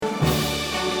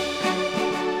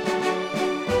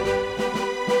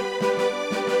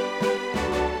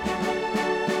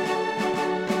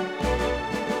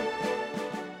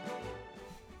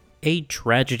A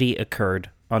tragedy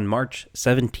occurred on March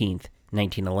 17,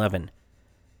 1911.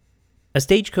 A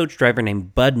stagecoach driver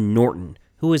named Bud Norton,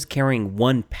 who was carrying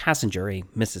one passenger, a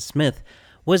Mrs. Smith,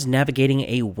 was navigating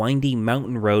a windy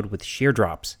mountain road with sheer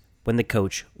drops when the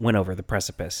coach went over the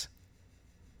precipice.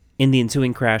 In the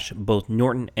ensuing crash, both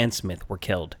Norton and Smith were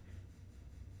killed.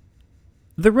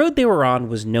 The road they were on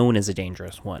was known as a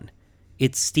dangerous one.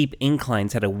 Its steep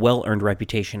inclines had a well-earned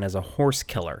reputation as a horse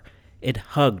killer. It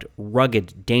hugged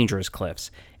rugged, dangerous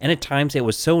cliffs, and at times it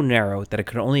was so narrow that it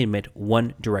could only admit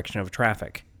one direction of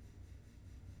traffic.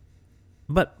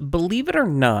 But believe it or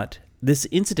not, this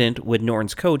incident with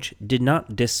Norton's coach did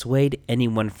not dissuade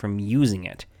anyone from using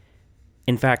it.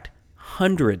 In fact,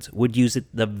 hundreds would use it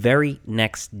the very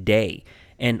next day,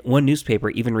 and one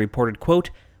newspaper even reported, quote,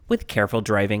 "With careful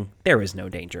driving, there is no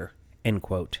danger," end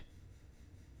quote.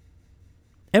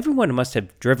 Everyone must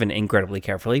have driven incredibly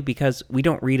carefully because we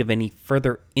don't read of any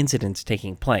further incidents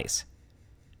taking place.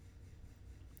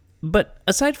 But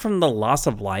aside from the loss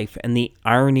of life and the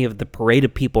irony of the parade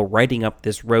of people riding up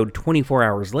this road 24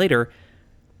 hours later,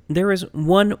 there is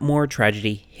one more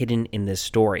tragedy hidden in this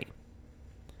story.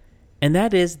 And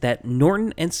that is that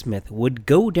Norton and Smith would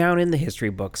go down in the history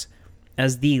books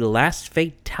as the last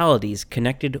fatalities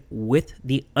connected with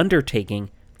the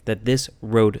undertaking that this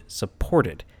road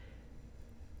supported.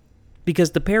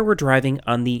 Because the pair were driving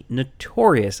on the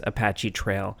notorious Apache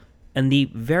Trail, and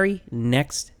the very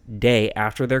next day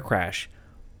after their crash,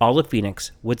 all of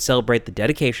Phoenix would celebrate the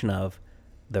dedication of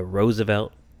the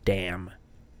Roosevelt Dam.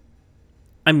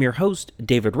 I'm your host,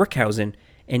 David Rickhausen,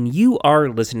 and you are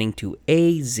listening to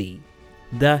AZ,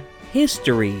 the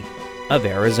history of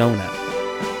Arizona.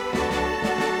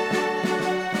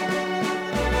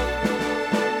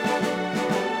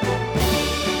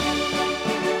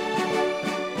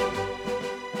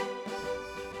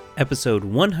 Episode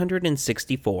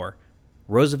 164,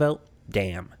 Roosevelt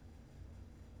Dam.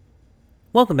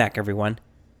 Welcome back, everyone.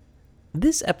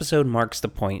 This episode marks the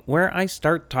point where I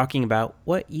start talking about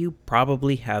what you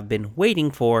probably have been waiting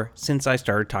for since I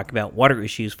started talking about water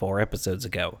issues 4 episodes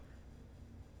ago.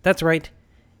 That's right,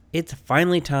 it's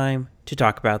finally time to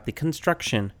talk about the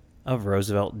construction of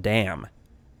Roosevelt Dam.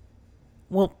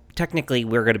 Well, technically,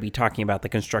 we're going to be talking about the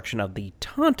construction of the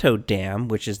Tonto Dam,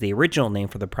 which is the original name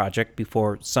for the project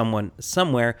before someone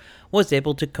somewhere was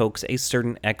able to coax a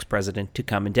certain ex-president to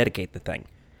come and dedicate the thing.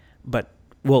 But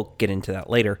we'll get into that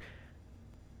later.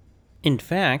 In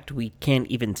fact, we can't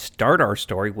even start our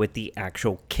story with the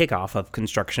actual kickoff of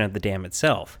construction of the dam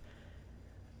itself.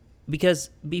 Because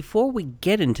before we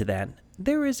get into that,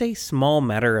 there is a small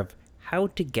matter of how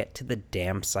to get to the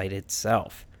dam site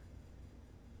itself.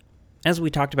 As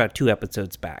we talked about 2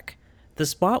 episodes back, the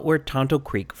spot where Tonto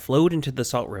Creek flowed into the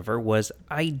Salt River was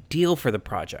ideal for the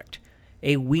project,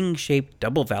 a wing-shaped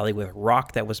double valley with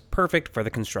rock that was perfect for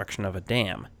the construction of a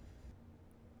dam.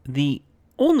 The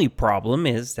only problem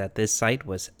is that this site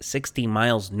was 60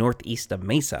 miles northeast of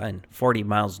Mesa and 40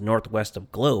 miles northwest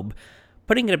of Globe,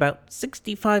 putting it about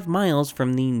 65 miles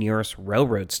from the nearest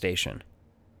railroad station.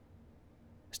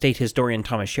 State historian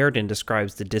Thomas Sheridan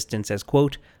describes the distance as,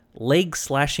 quote,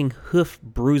 leg-slashing,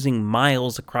 hoof-bruising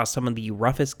miles across some of the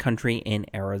roughest country in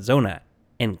Arizona,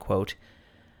 end quote,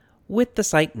 with the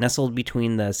site nestled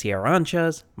between the Sierra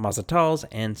Anchas, Mazatals,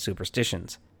 and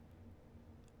Superstitions.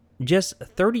 Just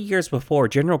 30 years before,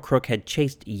 General Crook had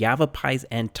chased Yavapais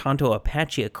and Tonto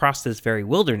Apache across this very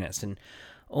wilderness, and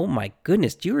oh my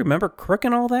goodness, do you remember Crook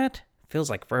and all that? Feels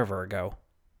like forever ago.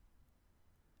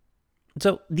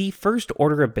 So, the first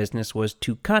order of business was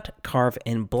to cut, carve,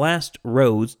 and blast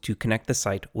roads to connect the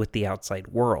site with the outside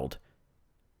world.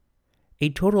 A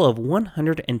total of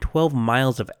 112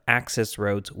 miles of access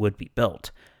roads would be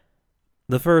built.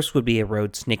 The first would be a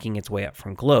road snaking its way up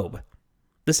from Globe.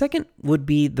 The second would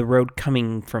be the road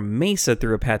coming from Mesa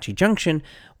through Apache Junction,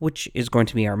 which is going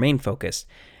to be our main focus.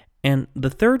 And the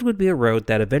third would be a road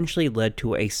that eventually led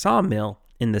to a sawmill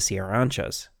in the Sierra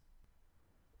Anchas.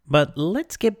 But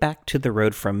let's get back to the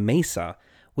road from Mesa,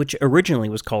 which originally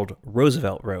was called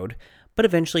Roosevelt Road, but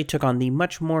eventually took on the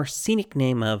much more scenic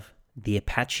name of the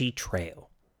Apache Trail.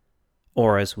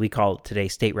 Or as we call it today,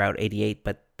 State Route 88,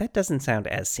 but that doesn't sound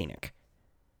as scenic.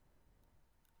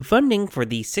 Funding for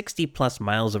the 60-plus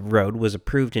miles of road was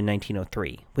approved in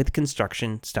 1903, with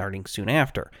construction starting soon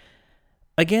after.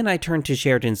 Again, I turn to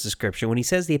Sheridan's description when he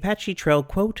says the Apache Trail,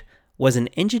 quote, was an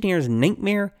engineer's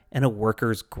nightmare and a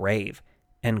worker's grave,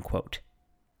 end quote.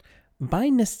 By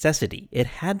necessity, it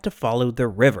had to follow the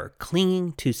river,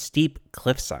 clinging to steep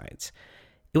cliff sides.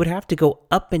 It would have to go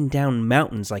up and down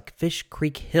mountains like Fish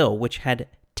Creek Hill, which had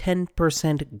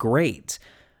 10% grades.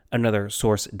 Another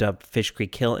source dubbed Fish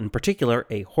Creek Hill in particular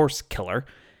a horse killer,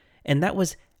 and that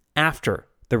was after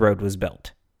the road was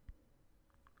built.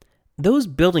 Those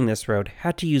building this road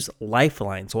had to use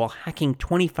lifelines while hacking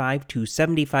 25 to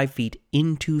 75 feet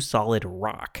into solid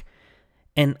rock.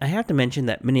 And I have to mention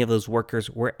that many of those workers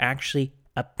were actually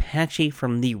Apache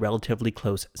from the relatively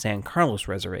close San Carlos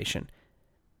Reservation.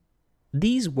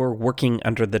 These were working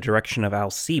under the direction of Al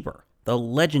Sieber, the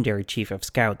legendary chief of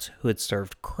scouts who had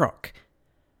served Crook.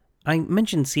 I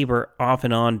mentioned Sieber off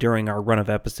and on during our run of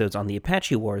episodes on the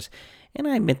Apache Wars, and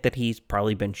I admit that he's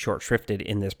probably been short-shrifted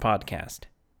in this podcast.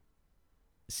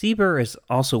 Sieber is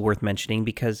also worth mentioning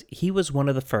because he was one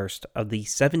of the first of the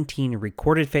 17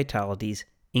 recorded fatalities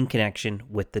in connection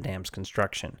with the dam's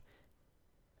construction.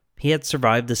 He had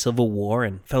survived the Civil War,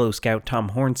 and fellow scout Tom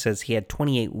Horn says he had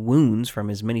 28 wounds from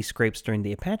his many scrapes during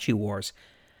the Apache Wars,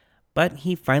 but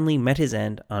he finally met his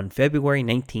end on February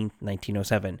 19,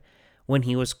 1907, when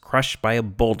he was crushed by a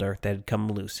boulder that had come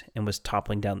loose and was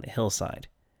toppling down the hillside.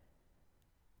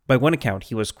 By one account,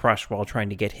 he was crushed while trying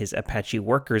to get his Apache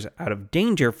workers out of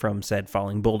danger from said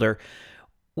falling boulder,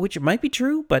 which might be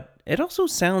true, but it also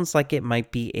sounds like it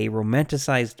might be a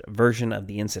romanticized version of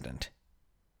the incident.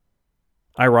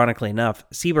 Ironically enough,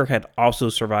 Sieber had also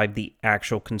survived the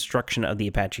actual construction of the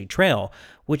Apache Trail,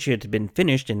 which had been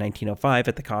finished in 1905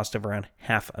 at the cost of around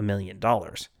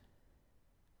 $500,000.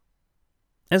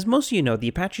 As most of you know, the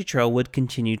Apache Trail would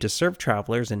continue to serve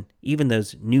travelers and even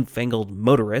those newfangled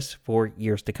motorists for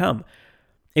years to come.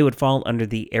 It would fall under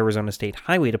the Arizona State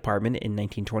Highway Department in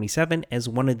 1927 as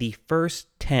one of the first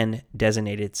 10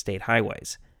 designated state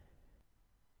highways.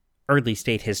 Early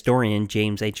state historian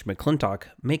James H. McClintock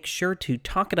makes sure to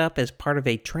talk it up as part of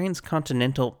a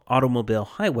transcontinental automobile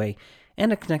highway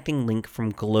and a connecting link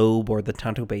from Globe or the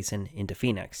Tonto Basin into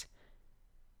Phoenix.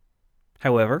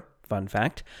 However, fun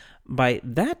fact, by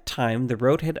that time the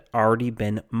road had already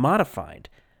been modified.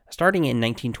 Starting in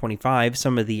 1925,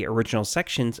 some of the original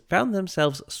sections found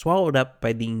themselves swallowed up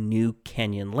by the new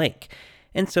Canyon Lake,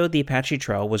 and so the Apache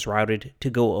Trail was routed to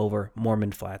go over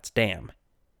Mormon Flats Dam.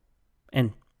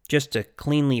 And just to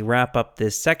cleanly wrap up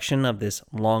this section of this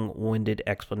long-winded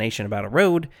explanation about a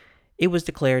road, it was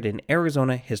declared an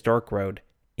Arizona Historic Road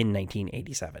in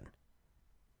 1987.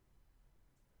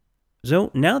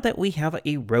 So now that we have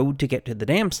a road to get to the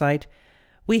dam site,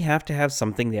 we have to have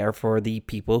something there for the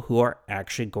people who are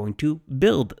actually going to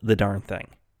build the darn thing.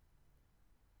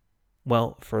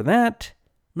 Well, for that,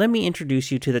 let me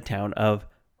introduce you to the town of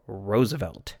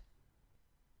Roosevelt.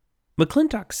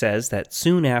 McClintock says that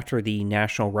soon after the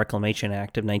National Reclamation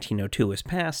Act of 1902 was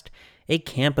passed, a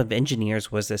camp of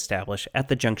engineers was established at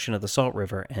the junction of the Salt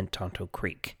River and Tonto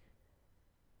Creek.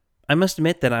 I must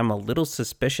admit that I'm a little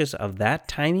suspicious of that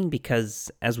timing because,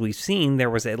 as we've seen, there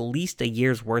was at least a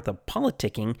year's worth of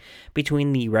politicking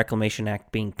between the Reclamation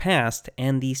Act being passed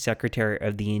and the Secretary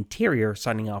of the Interior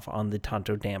signing off on the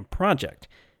Tonto Dam project.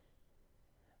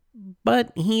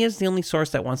 But he is the only source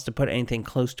that wants to put anything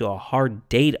close to a hard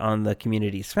date on the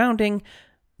community's founding,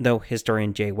 though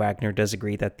historian Jay Wagner does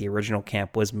agree that the original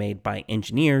camp was made by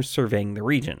engineers surveying the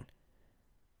region.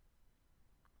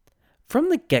 From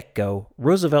the get-go,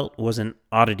 Roosevelt was an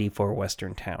oddity for a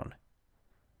western town.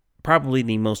 Probably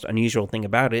the most unusual thing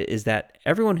about it is that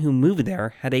everyone who moved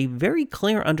there had a very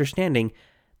clear understanding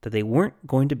that they weren't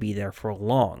going to be there for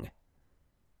long.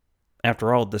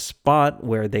 After all, the spot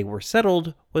where they were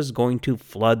settled was going to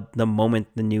flood the moment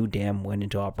the new dam went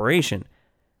into operation.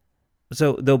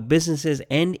 So, though businesses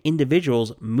and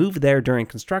individuals moved there during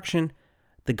construction,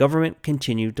 the government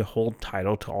continued to hold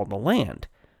title to all the land.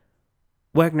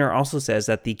 Wagner also says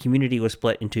that the community was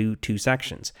split into two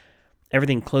sections.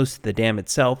 Everything close to the dam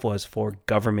itself was for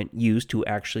government use to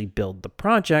actually build the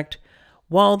project,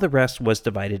 while the rest was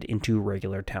divided into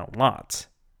regular town lots.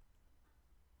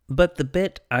 But the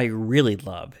bit I really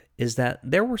love is that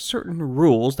there were certain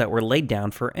rules that were laid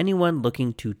down for anyone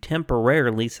looking to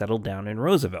temporarily settle down in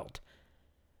Roosevelt.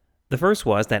 The first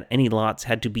was that any lots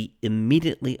had to be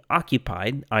immediately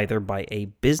occupied either by a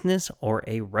business or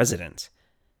a residence.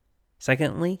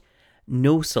 Secondly,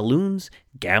 no saloons,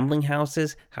 gambling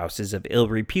houses, houses of ill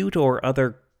repute, or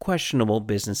other questionable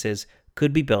businesses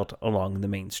could be built along the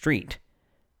main street.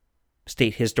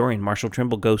 State historian Marshall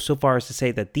Trimble goes so far as to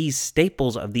say that these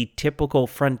staples of the typical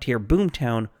frontier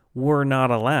boomtown were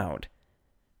not allowed.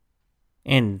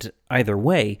 And either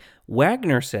way,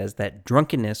 Wagner says that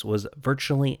drunkenness was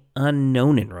virtually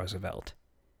unknown in Roosevelt.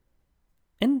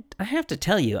 And I have to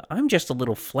tell you, I'm just a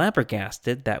little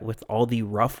flabbergasted that with all the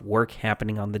rough work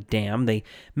happening on the dam, they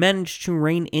managed to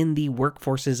rein in the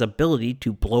workforce's ability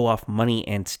to blow off money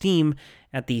and steam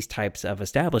at these types of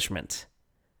establishments.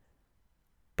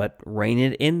 But rein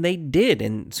it in they did,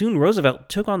 and soon Roosevelt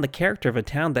took on the character of a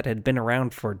town that had been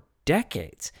around for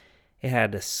decades. It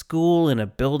had a school and a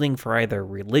building for either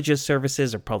religious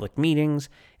services or public meetings,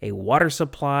 a water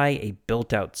supply, a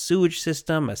built out sewage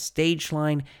system, a stage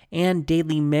line, and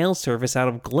daily mail service out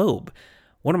of Globe.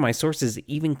 One of my sources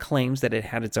even claims that it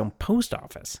had its own post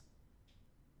office.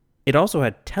 It also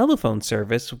had telephone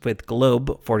service with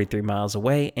Globe 43 miles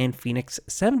away and Phoenix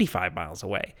 75 miles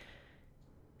away.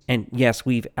 And yes,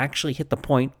 we've actually hit the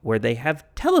point where they have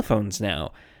telephones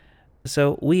now.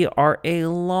 So we are a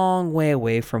long way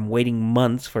away from waiting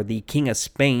months for the King of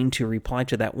Spain to reply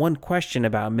to that one question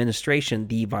about administration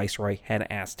the Viceroy had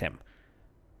asked him.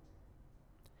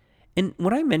 And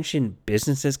when I mention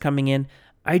businesses coming in,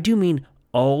 I do mean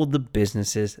all the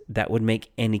businesses that would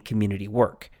make any community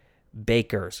work.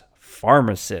 Bakers,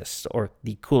 pharmacists, or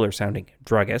the cooler sounding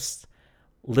druggists,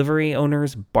 livery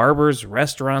owners, barbers,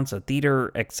 restaurants, a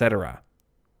theater, etc.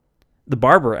 The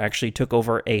barber actually took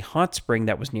over a hot spring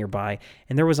that was nearby,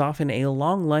 and there was often a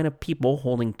long line of people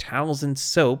holding towels and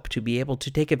soap to be able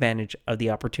to take advantage of the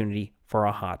opportunity for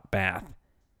a hot bath.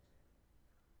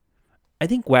 I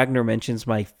think Wagner mentions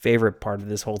my favorite part of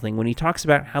this whole thing when he talks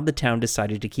about how the town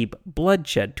decided to keep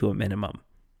bloodshed to a minimum.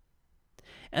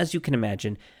 As you can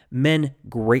imagine, men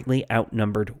greatly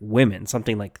outnumbered women,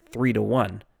 something like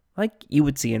 3-1, like you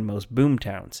would see in most boom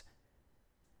towns.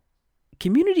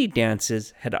 Community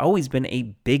dances had always been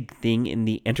a big thing in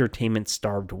the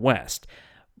entertainment-starved West,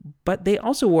 but they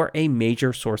also were a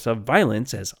major source of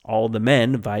violence as all the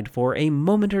men vied for a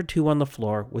moment or two on the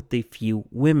floor with the few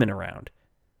women around.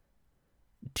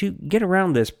 To get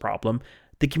around this problem,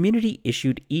 the community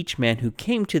issued each man who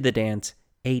came to the dance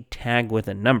a tag with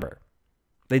a number.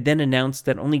 They then announced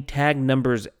that only tag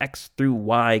numbers X through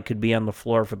Y could be on the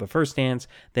floor for the first dance,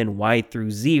 then Y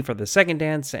through Z for the second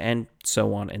dance, and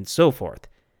so on and so forth.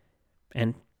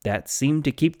 And that seemed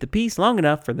to keep the peace long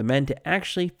enough for the men to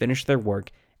actually finish their work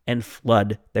and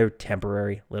flood their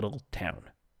temporary little town.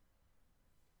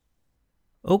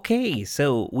 Okay,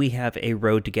 so we have a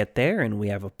road to get there, and we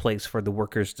have a place for the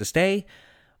workers to stay.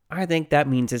 I think that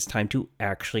means it's time to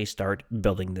actually start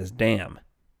building this dam.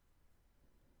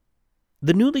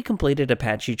 The newly completed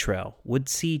Apache Trail would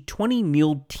see 20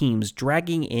 mule teams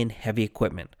dragging in heavy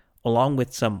equipment, along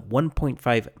with some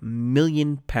 1.5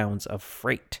 million pounds of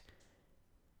freight.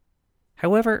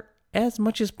 However, as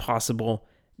much as possible,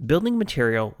 building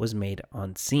material was made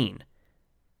on scene.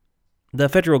 The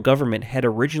federal government had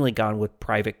originally gone with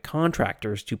private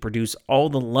contractors to produce all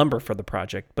the lumber for the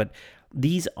project, but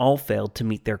these all failed to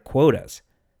meet their quotas.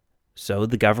 So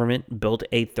the government built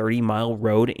a 30-mile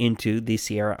road into the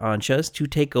Sierra Anchas to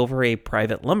take over a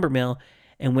private lumber mill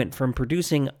and went from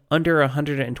producing under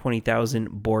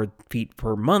 120,000 board feet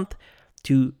per month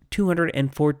to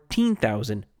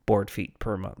 214,000 board feet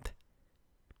per month.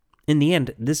 In the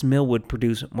end, this mill would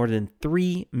produce more than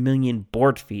 3 million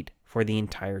board feet for the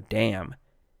entire dam.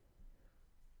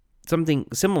 Something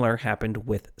similar happened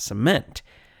with cement.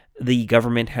 The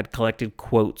government had collected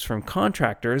quotes from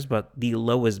contractors, but the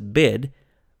lowest bid,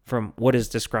 from what is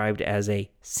described as a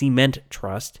cement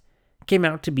trust, came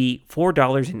out to be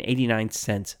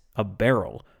 $4.89 a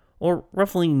barrel, or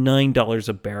roughly $9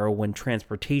 a barrel when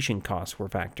transportation costs were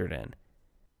factored in.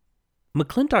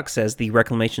 McClintock says the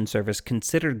Reclamation Service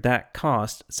considered that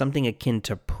cost something akin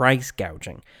to price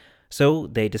gouging, so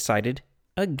they decided,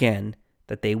 again,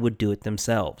 that they would do it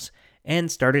themselves,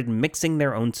 and started mixing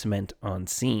their own cement on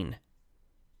scene.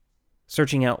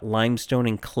 Searching out limestone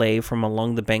and clay from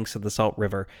along the banks of the Salt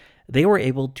River, they were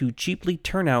able to cheaply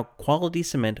turn out quality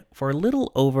cement for a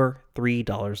little over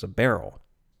 $3 a barrel.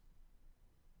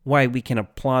 Why we can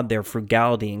applaud their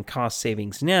frugality and cost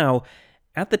savings now,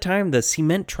 at the time the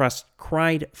Cement Trust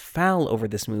cried foul over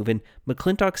this move, and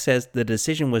McClintock says the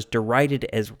decision was derided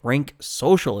as rank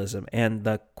socialism and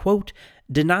the, quote,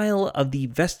 denial of the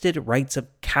vested rights of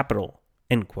capital,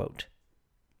 end quote.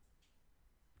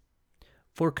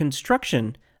 For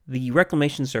construction, the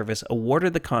Reclamation Service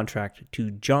awarded the contract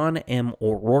to John M.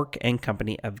 O'Rourke and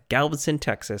Company of Galveston,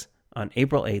 Texas on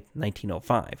April 8,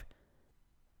 1905.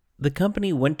 The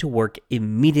company went to work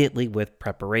immediately with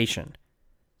preparation.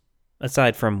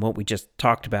 Aside from what we just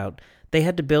talked about, they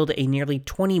had to build a nearly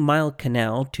 20-mile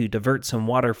canal to divert some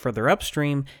water further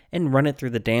upstream and run it through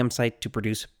the dam site to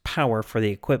produce power for the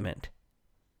equipment.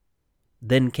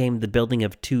 Then came the building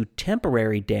of 2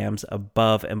 temporary dams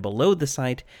above and below the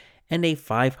site and a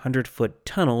 500-foot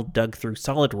tunnel dug through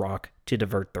solid rock to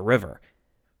divert the river.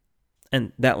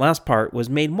 And that last part was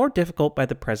made more difficult by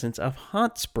the presence of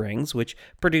hot springs, which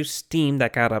produced steam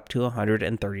that got up to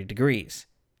 130 degrees.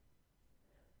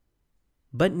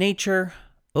 But nature,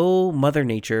 oh, Mother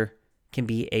Nature, can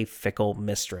be a fickle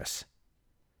mistress.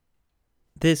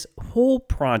 This whole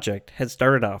project had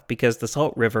started off because the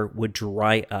Salt River would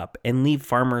dry up and leave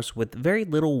farmers with very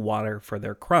little water for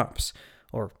their crops,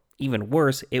 or even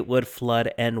worse, it would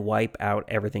flood and wipe out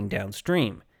everything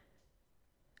downstream.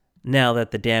 Now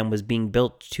that the dam was being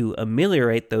built to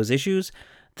ameliorate those issues,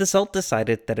 the Salt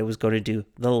decided that it was going to do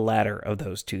the latter of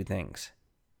those two things.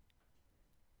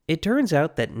 It turns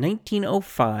out that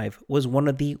 1905 was one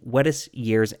of the wettest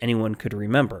years anyone could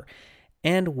remember,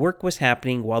 and work was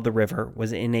happening while the river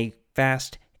was in a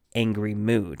fast, angry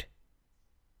mood.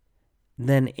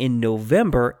 Then in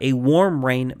November, a warm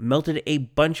rain melted a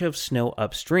bunch of snow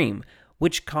upstream,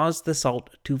 which caused the Salt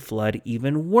to flood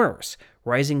even worse,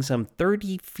 rising some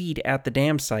 30 feet at the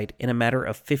dam site in a matter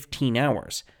of 15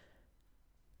 hours.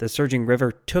 The surging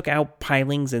river took out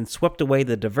pilings and swept away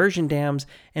the diversion dams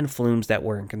and flumes that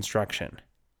were in construction.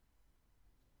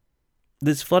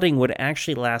 This flooding would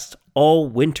actually last all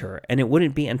winter, and it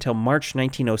wouldn't be until March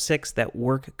 1906 that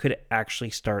work could actually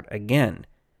start again.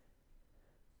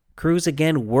 Crews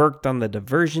again worked on the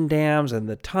diversion dams and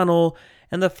the tunnel,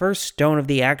 and the first stone of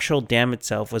the actual dam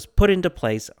itself was put into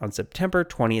place on September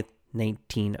 20th,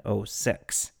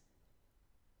 1906.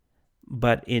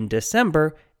 But in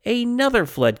December, another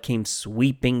flood came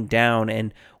sweeping down,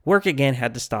 and work again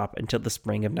had to stop until the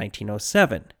spring of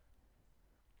 1907.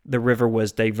 The river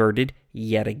was diverted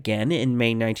yet again in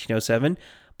May 1907,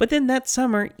 but then that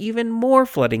summer, even more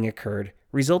flooding occurred,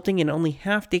 resulting in only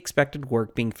half the expected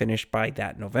work being finished by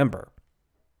that November.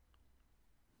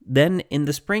 Then, in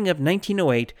the spring of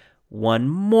 1908, one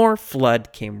more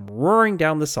flood came roaring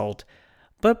down the Salt,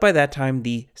 but by that time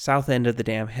the south end of the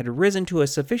dam had risen to a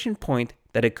sufficient point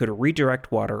that it could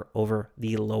redirect water over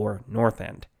the lower north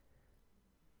end.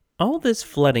 All this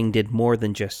flooding did more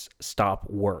than just stop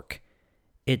work.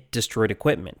 It destroyed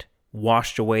equipment,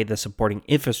 washed away the supporting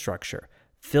infrastructure,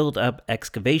 filled up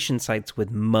excavation sites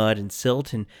with mud and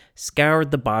silt, and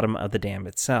scoured the bottom of the dam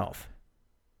itself.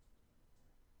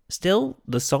 Still,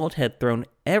 the Salt had thrown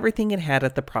everything it had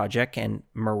at the project, and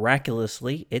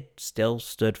miraculously, it still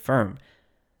stood firm.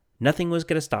 Nothing was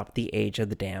going to stop the age of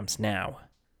the dams now.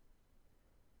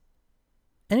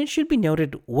 And it should be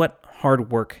noted what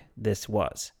hard work this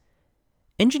was.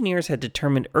 Engineers had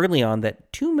determined early on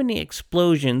that too many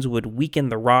explosions would weaken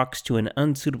the rocks to an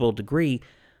unsuitable degree,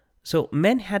 so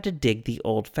men had to dig the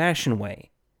old-fashioned way,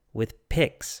 with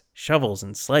picks, shovels,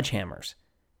 and sledgehammers.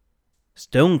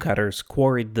 Stonecutters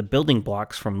quarried the building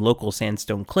blocks from local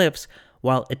sandstone cliffs,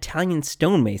 while Italian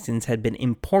stonemasons had been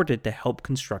imported to help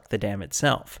construct the dam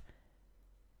itself.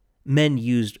 Men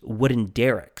used wooden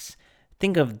derricks,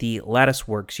 think of the lattice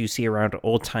works you see around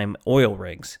old-time oil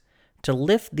rigs, to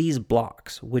lift these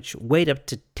blocks, which weighed up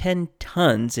to 10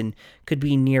 tons and could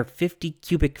be near 50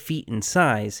 cubic feet in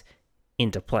size,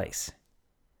 into place.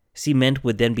 Cement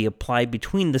would then be applied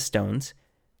between the stones,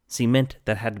 cement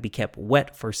that had to be kept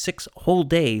wet for 6 whole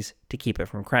days to keep it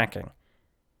from cracking.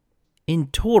 In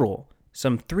total,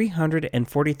 some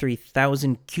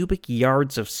 343,000 cubic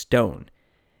yards of stone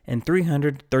and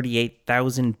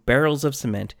 338,000 barrels of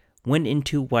cement went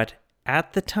into what,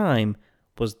 at the time,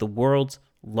 was the world's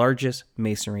largest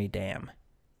masonry dam.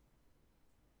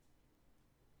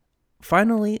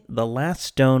 Finally, the last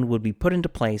stone would be put into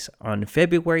place on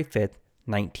February 5th,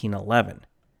 1911.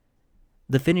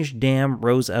 The finished dam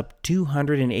rose up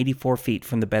 284 feet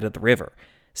from the bed of the river,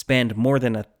 spanned more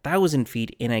than 1,000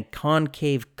 feet in a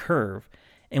concave curve,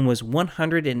 and was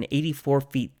 184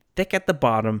 feet thick at the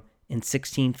bottom and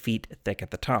 16 feet thick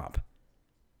at the top.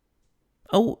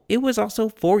 Oh, it was also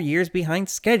 4 years behind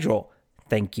schedule.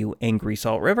 Thank you, Angry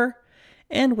Salt River,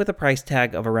 and with a price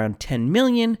tag of around $10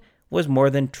 million, was more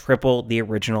than triple the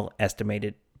original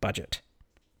estimated budget.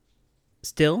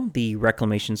 Still, the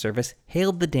Reclamation Service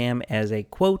hailed the dam as a,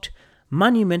 quote,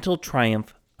 monumental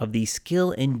triumph of the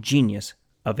skill and genius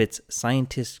of its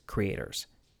scientist creators,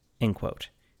 end quote.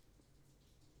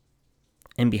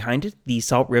 And behind it, the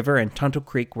Salt River and Tonto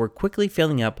Creek were quickly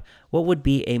filling up what would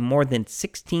be a more than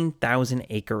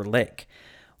 16,000-acre lake,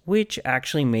 which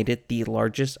actually made it the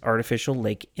largest artificial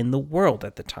lake in the world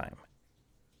at the time.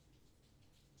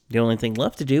 The only thing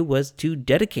left to do was to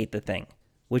dedicate the thing,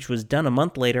 which was done a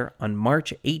month later on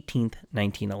March 18th,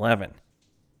 1911.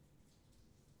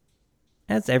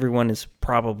 As everyone is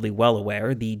probably well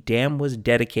aware, the dam was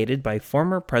dedicated by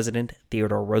former President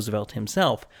Theodore Roosevelt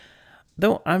himself,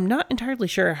 though I'm not entirely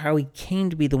sure how he came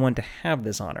to be the one to have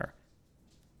this honor.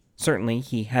 Certainly,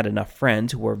 he had enough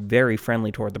friends who were very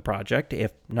friendly toward the project,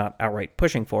 if not outright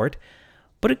pushing for it,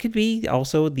 but it could be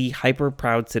also the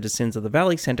hyper-proud citizens of the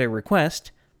Valley sent a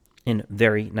request, in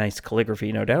very nice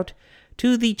calligraphy no doubt,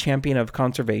 to the champion of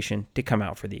conservation to come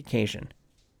out for the occasion.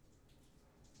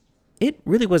 It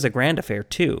really was a grand affair,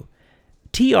 too.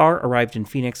 TR arrived in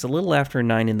Phoenix a little after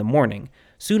 9 in the morning,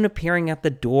 soon appearing at the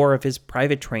door of his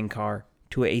private train car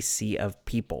to a sea of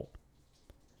people.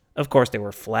 Of course, there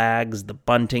were flags, the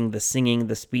bunting, the singing,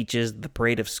 the speeches, the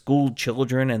parade of school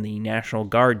children, and the National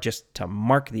Guard just to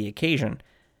mark the occasion.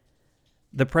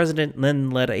 The president then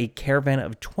led a caravan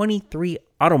of 23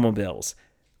 automobiles,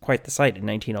 quite the sight in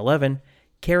 1911,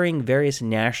 carrying various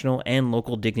national and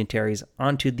local dignitaries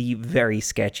onto the very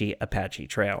sketchy Apache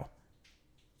Trail.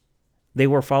 They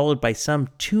were followed by some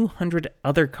 200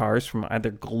 other cars from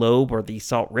either Globe or the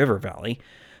Salt River Valley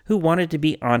who wanted to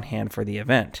be on hand for the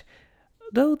event,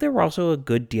 though there were also a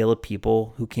good deal of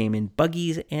people who came in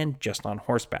buggies and just on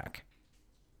horseback.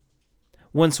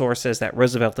 One source says that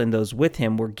Roosevelt and those with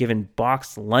him were given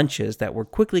boxed lunches that were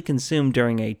quickly consumed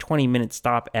during a 20-minute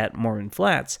stop at Mormon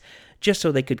Flats, just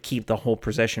so they could keep the whole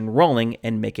procession rolling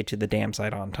and make it to the dam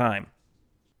site on time.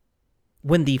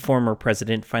 When the former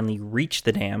president finally reached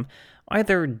the dam,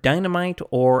 either dynamite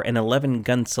or an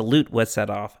 11-gun salute was set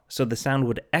off so the sound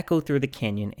would echo through the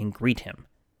canyon and greet him.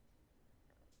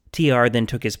 TR then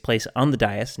took his place on the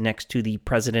dais next to the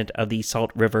president of the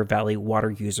Salt River Valley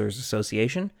Water Users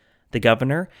Association, the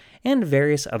governor, and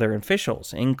various other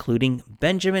officials, including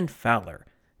Benjamin Fowler,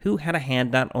 who had a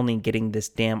hand not only in getting this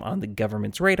dam on the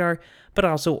government's radar, but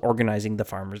also organizing the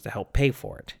farmers to help pay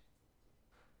for it.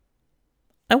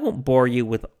 I won't bore you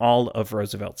with all of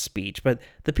Roosevelt's speech, but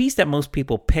the piece that most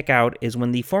people pick out is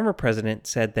when the former president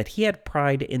said that he had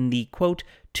pride in the, quote,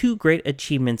 2 great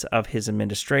achievements of his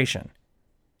administration.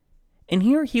 And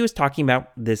here he was talking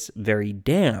about this very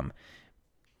dam,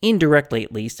 indirectly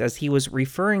at least, as he was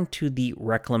referring to the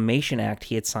Reclamation Act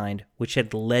he had signed, which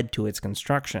had led to its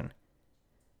construction.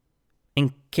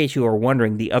 In case you are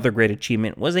wondering, the other great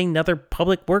achievement was another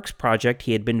public works project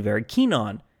he had been very keen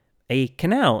on, a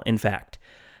canal, in fact,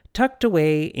 tucked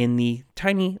away in the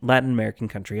tiny Latin American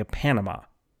country of Panama.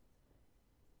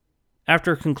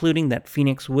 After concluding that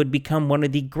Phoenix would become one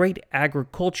of the great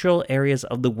agricultural areas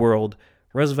of the world,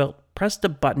 Roosevelt pressed a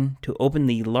button to open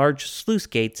the large sluice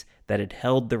gates that had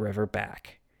held the river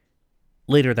back.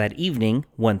 Later that evening,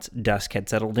 once dusk had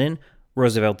settled in,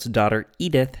 Roosevelt's daughter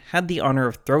Edith had the honor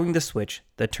of throwing the switch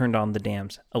that turned on the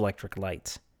dam's electric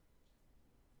lights.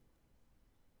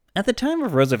 At the time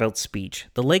of Roosevelt's speech,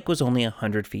 the lake was only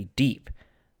 100 feet deep,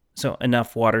 so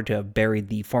enough water to have buried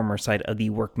the former site of the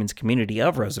workmen's community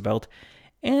of Roosevelt,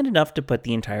 and enough to put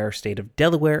the entire state of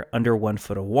Delaware under 1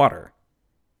 foot of water.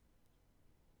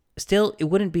 Still, it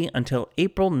wouldn't be until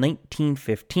April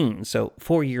 1915, so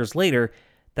 4 years later,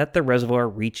 that the reservoir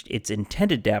reached its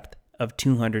intended depth of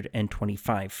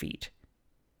 225 feet.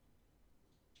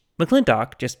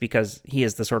 McClintock, just because he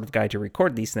is the sort of guy to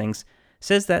record these things,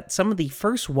 says that some of the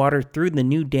first water through the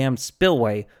new dam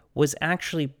spillway was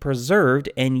actually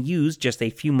preserved and used just a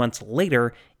few months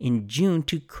later in June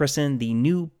to christen the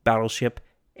new battleship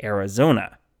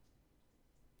Arizona.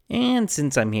 And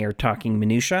since I'm here talking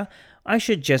minutia, I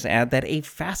should just add that a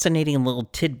fascinating little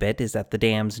tidbit is that the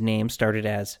dam's name started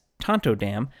as Tonto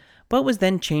Dam, but was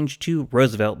then changed to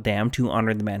Roosevelt Dam to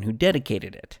honor the man who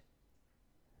dedicated it.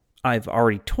 I've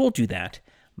already told you that,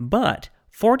 but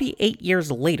 48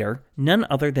 years later, none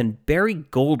other than Barry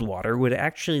Goldwater would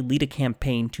actually lead a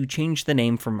campaign to change the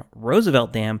name from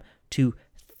Roosevelt Dam to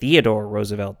Theodore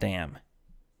Roosevelt Dam.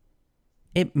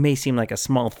 It may seem like a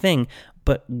small thing,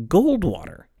 but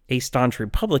Goldwater, a staunch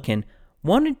Republican,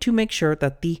 wanted to make sure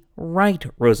that the right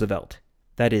Roosevelt,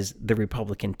 that is, the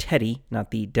Republican Teddy,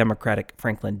 not the Democratic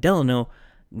Franklin Delano,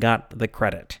 got the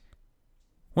credit.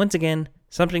 Once again,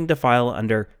 something to file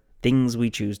under things we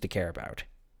choose to care about.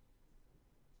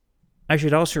 I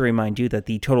should also remind you that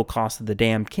the total cost of the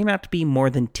dam came out to be more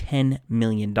than $10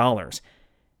 million.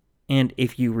 And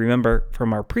if you remember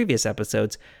from our previous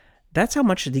episodes, that's how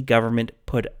much the government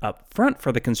put up front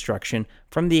for the construction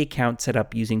from the account set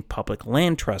up using public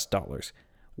land trust dollars,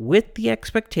 with the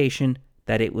expectation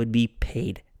that it would be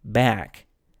paid back.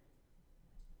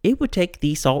 It would take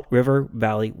the Salt River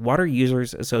Valley Water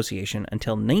Users Association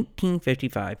until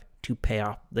 1955 to pay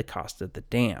off the cost of the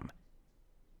dam.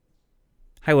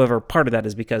 However, part of that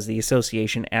is because the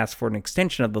association asked for an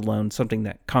extension of the loan, something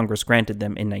that Congress granted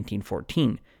them in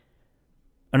 1914.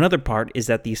 Another part is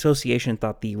that the association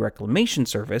thought the Reclamation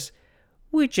Service,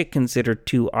 which it considered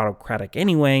too autocratic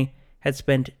anyway, had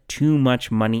spent too much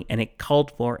money and it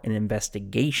called for an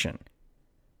investigation.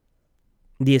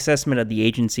 The assessment of the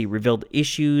agency revealed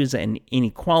issues and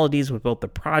inequalities with both the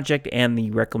project and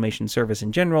the Reclamation Service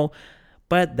in general,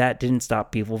 but that didn't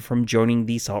stop people from joining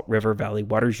the Salt River Valley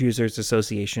Water Users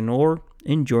Association or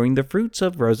enjoying the fruits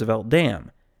of Roosevelt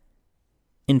Dam.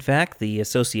 In fact, the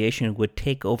association would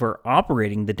take over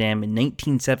operating the dam in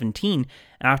 1917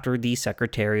 after the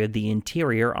Secretary of the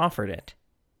Interior offered it.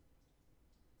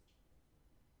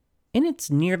 In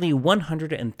its nearly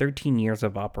 113 years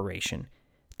of operation,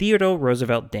 Theodore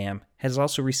Roosevelt Dam has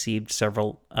also received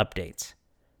several updates.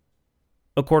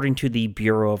 According to the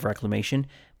Bureau of Reclamation,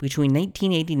 between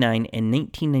 1989 and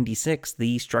 1996,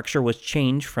 the structure was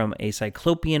changed from a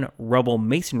cyclopean rubble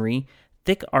masonry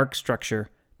thick arch structure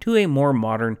to a more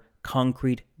modern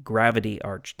concrete gravity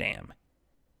arch dam.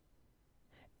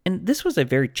 And this was a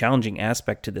very challenging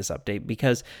aspect to this update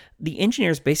because the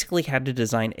engineers basically had to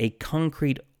design a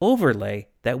concrete overlay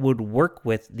that would work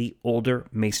with the older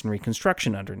masonry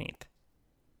construction underneath.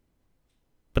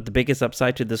 But the biggest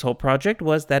upside to this whole project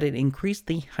was that it increased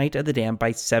the height of the dam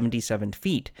by 77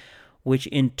 feet, which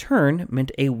in turn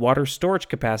meant a water storage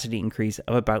capacity increase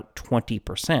of about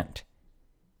 20%.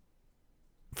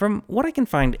 From what I can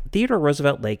find, Theodore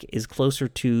Roosevelt Lake is closer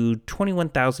to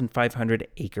 21,500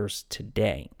 acres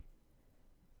today.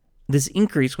 This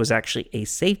increase was actually a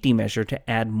safety measure to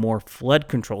add more flood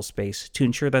control space to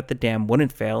ensure that the dam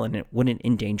wouldn't fail and it wouldn't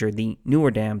endanger the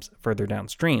newer dams further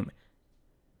downstream.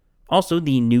 Also,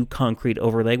 the new concrete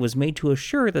overlay was made to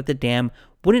assure that the dam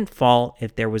wouldn't fall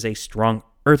if there was a strong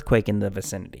earthquake in the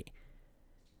vicinity,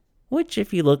 which,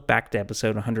 if you look back to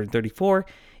episode 134,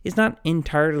 is not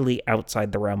entirely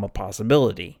outside the realm of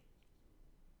possibility.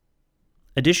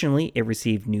 Additionally, it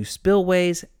received new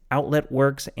spillways, outlet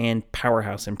works, and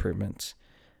powerhouse improvements.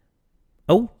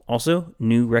 Oh, also,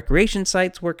 new recreation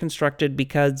sites were constructed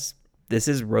because this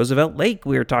is Roosevelt Lake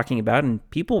we are talking about, and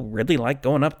people really like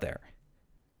going up there.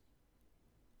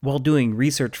 While doing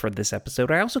research for this episode,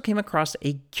 I also came across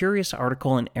a curious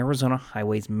article in Arizona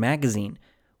Highways magazine,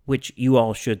 which you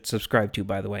all should subscribe to,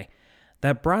 by the way,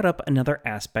 that brought up another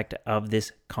aspect of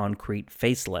this concrete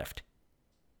facelift.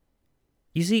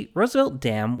 You see, Roosevelt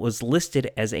Dam was listed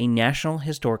as a National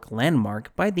Historic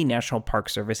Landmark by the National Park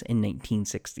Service in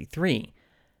 1963.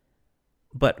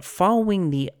 But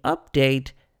following the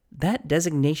update, that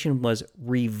designation was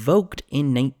revoked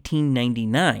in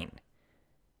 1999.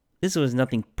 This was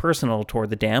nothing personal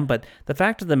toward the dam, but the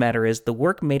fact of the matter is the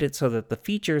work made it so that the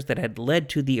features that had led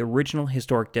to the original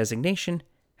historic designation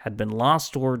had been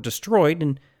lost or destroyed,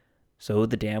 and so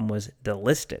the dam was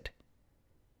delisted.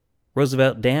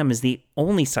 Roosevelt Dam is the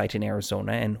only site in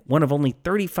Arizona and one of only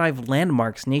 35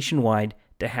 landmarks nationwide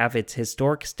to have its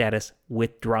historic status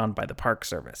withdrawn by the Park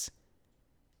Service.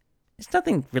 It's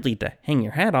nothing really to hang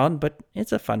your hat on, but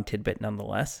it's a fun tidbit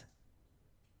nonetheless.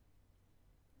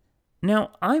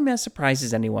 Now, I'm as surprised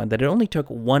as anyone that it only took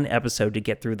one episode to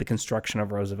get through the construction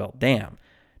of Roosevelt Dam,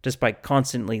 despite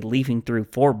constantly leafing through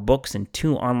 4 books and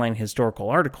 2 online historical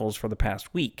articles for the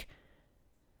past week.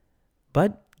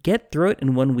 But get through it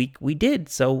in 1 week we did,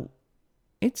 so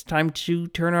it's time to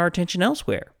turn our attention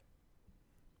elsewhere.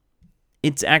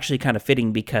 It's actually kind of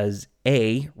fitting because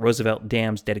A, Roosevelt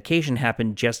Dam's dedication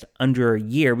happened just under a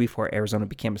year before Arizona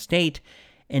became a state,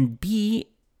 and B,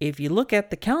 if you look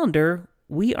at the calendar,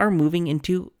 we are moving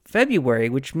into February,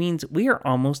 which means we are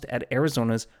almost at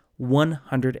Arizona's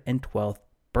 112th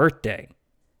birthday.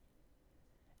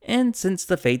 And since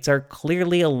the fates are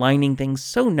clearly aligning things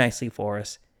so nicely for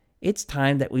us, it's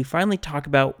time that we finally talk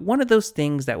about one of those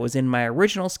things that was in my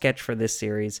original sketch for this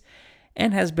series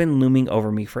and has been looming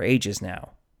over me for ages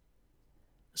now.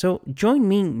 So join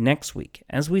me next week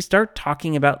as we start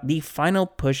talking about the final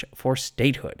push for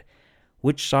statehood,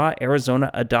 which saw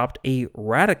Arizona adopt a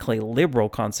radically liberal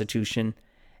constitution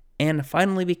and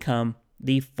finally become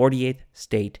the 48th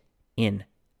state in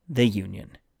the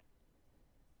Union.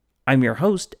 I'm your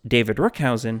host, David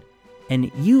Rookhausen,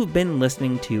 and you've been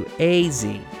listening to AZ,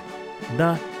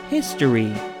 the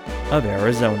History of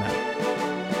Arizona.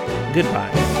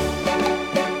 Goodbye.